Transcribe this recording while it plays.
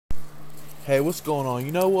Hey, what's going on?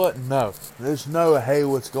 You know what? No. There's no hey,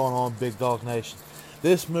 what's going on, Big Dog Nation.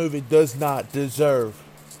 This movie does not deserve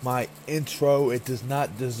my intro. It does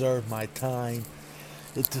not deserve my time.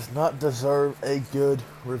 It does not deserve a good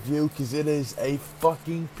review because it is a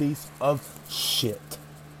fucking piece of shit.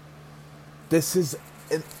 This is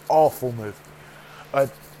an awful movie. An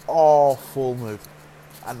awful movie.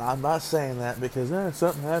 And I'm not saying that because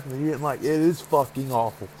something happened that you didn't like. It is fucking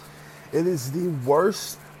awful. It is the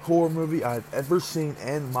worst horror movie I've ever seen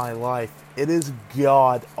in my life. It is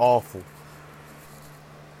god awful.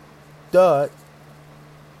 But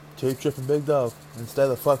Cheap Trick and Big Dog, and stay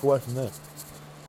the fuck away from this.